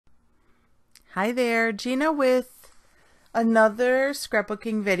Hi there, Gina with another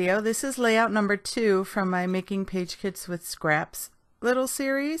scrapbooking video. This is layout number 2 from my Making Page Kits with Scraps little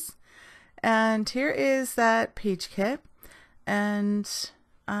series. And here is that page kit. And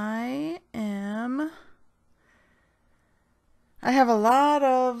I have a lot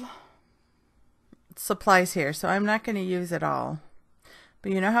of supplies here, so I'm not going to use it all.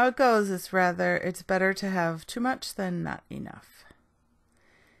 But you know how it goes, it's better to have too much than not enough,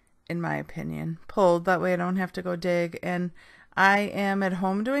 in my opinion. Pulled, that way I don't have to go dig. And I am at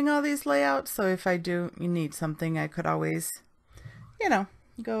home doing all these layouts, so if I do need something, I could always,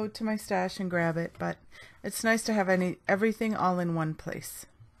 go to my stash and grab it. But it's nice to have everything all in one place.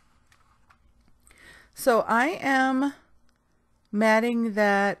 So I am matting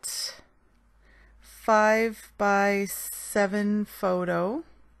that 5x7 photo,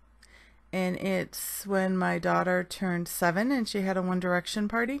 and it's when my daughter turned 7 and she had a One Direction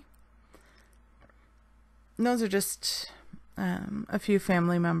party. And those are just a few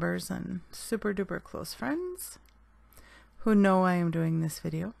family members and super duper close friends who know I am doing this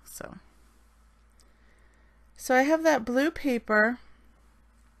video. So I have that blue paper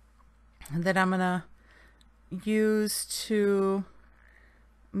that I'm gonna use to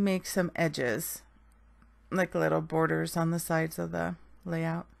make some edges, like little borders on the sides of the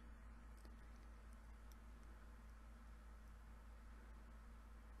layout.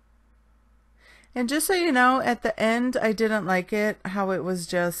 And just so you know, at the end I didn't like it how it was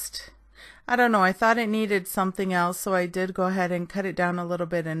just, I don't know, I thought it needed something else, so I did go ahead and cut it down a little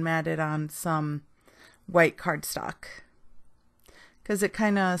bit and mat it on some white cardstock, because it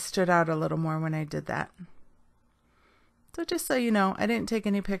kind of stood out a little more when I did that. So just so you know, I didn't take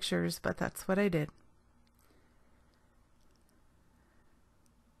any pictures, but that's what I did.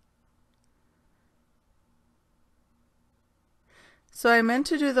 So I meant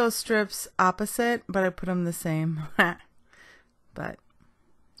to do those strips opposite, but I put them the same. But,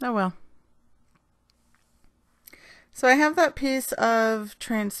 oh well. So I have that piece of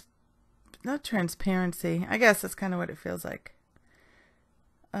not transparency. I guess that's kind of what it feels like.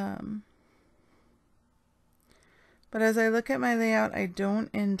 But as I look at my layout, I don't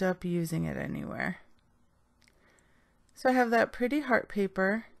end up using it anywhere. So I have that pretty heart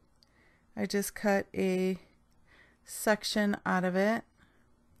paper. I just cut a section out of it.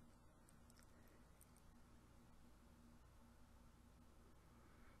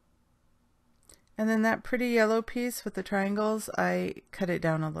 And then that pretty yellow piece with the triangles, I cut it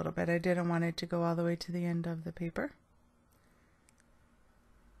down a little bit. I didn't want it to go all the way to the end of the paper.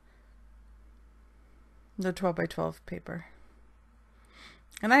 The 12x12 paper.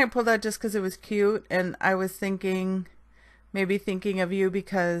 And I pulled that just because it was cute, and I was maybe thinking of you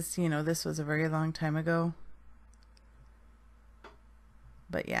because, this was a very long time ago.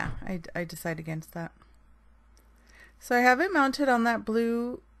 But yeah, I decided against that. So I have it mounted on that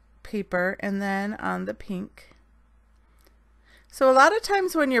blue paper and then on the pink. So a lot of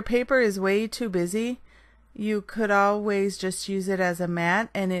times when your paper is way too busy, you could always just use it as a mat,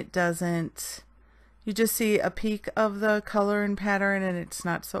 and it doesn't, you just see a peak of the color and pattern, and it's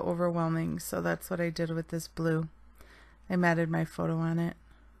not so overwhelming. So that's what I did with this blue. I matted my photo on it.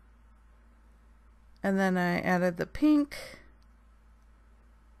 And then I added the pink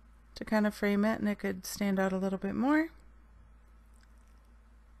to kind of frame it, and it could stand out a little bit more.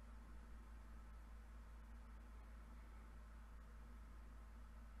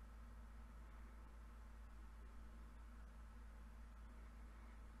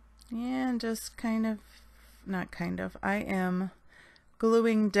 And just I am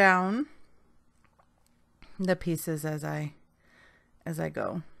gluing down the pieces as I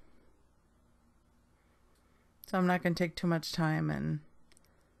go. So I'm not going to take too much time and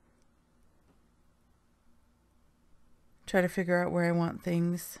try to figure out where I want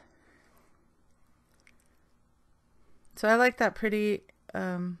things. So I like that pretty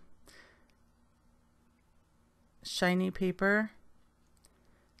shiny paper.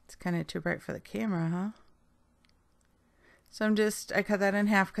 It's kind of too bright for the camera, huh? So I cut that in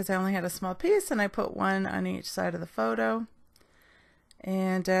half because I only had a small piece, and I put one on each side of the photo.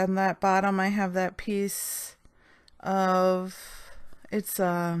 And on that bottom I have that piece of, it's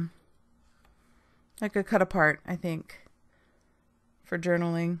like a cut apart, I think, for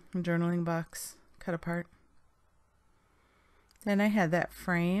journaling box, cut apart. Then I had that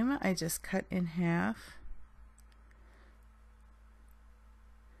frame I just cut in half.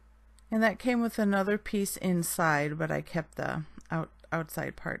 And that came with another piece inside, but I kept the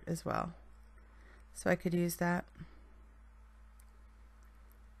outside part as well, so I could use that.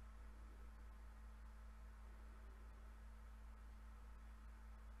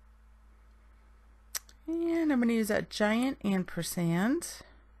 I'm going to use that giant ampersand.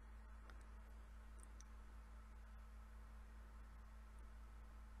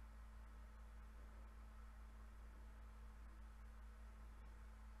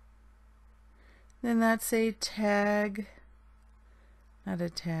 Then that's a tag, not a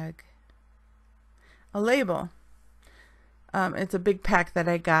tag, a label. It's a big pack that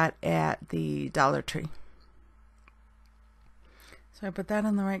I got at the Dollar Tree. So I put that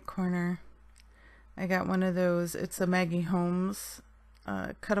in the right corner. I got one of those, it's a Maggie Holmes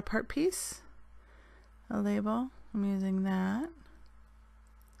cut apart piece, a label. I'm using that.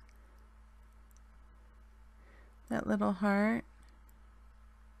 That little heart.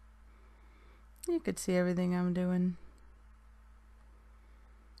 You could see everything I'm doing.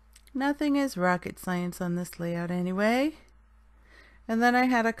 Nothing is rocket science on this layout anyway. And then I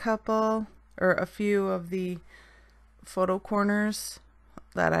had a couple or a few of the photo corners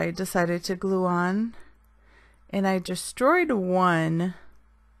that I decided to glue on. And I destroyed one.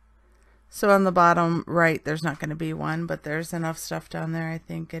 So on the bottom right, there's not going to be one, but there's enough stuff down there, I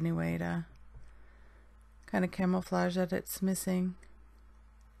think, anyway, to kind of camouflage that it's missing.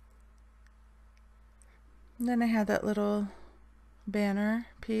 And then I had that little banner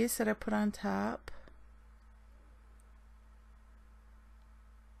piece that I put on top.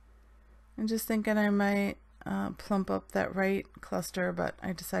 I'm just thinking I might plump up that right cluster, but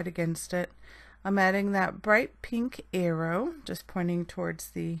I decide against it. I'm adding that bright pink arrow, just pointing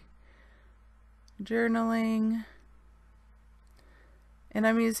towards the journaling. And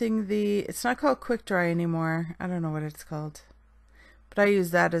I'm using the, it's not called Quick Dry anymore. I don't know what it's called. But I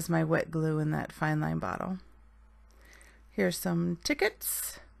use that as my wet glue in that fine line bottle. Here's some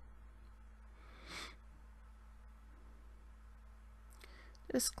tickets.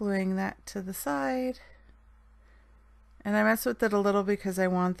 Just gluing that to the side. And I mess with it a little because I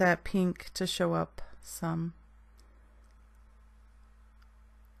want that pink to show up some.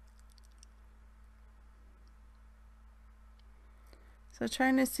 So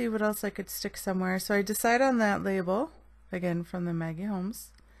trying to see what else I could stick somewhere. So I decide on that label, again from the Maggie Holmes,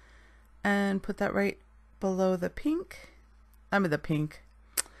 and put that right below the pink.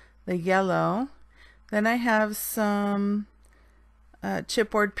 The yellow. Then I have some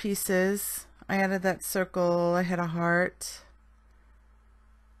chipboard pieces. I added that circle. I had a heart.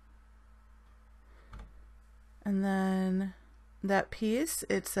 And then that piece,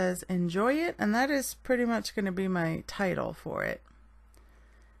 it says enjoy it, and that is pretty much going to be my title for it.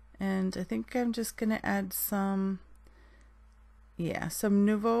 And I think I'm just going to add some, some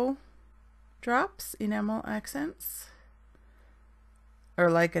Nouveau drops, enamel accents. Or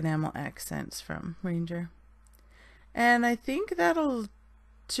like enamel accents from Ranger. And I think that'll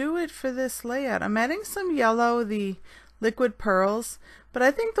do it for this layout. I'm adding some yellow, the liquid pearls, but I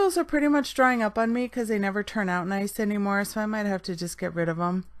think those are pretty much drying up on me because they never turn out nice anymore, so I might have to just get rid of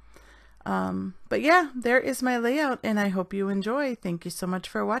them. But yeah, there is my layout, and I hope you enjoy. Thank you so much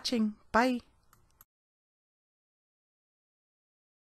for watching. Bye.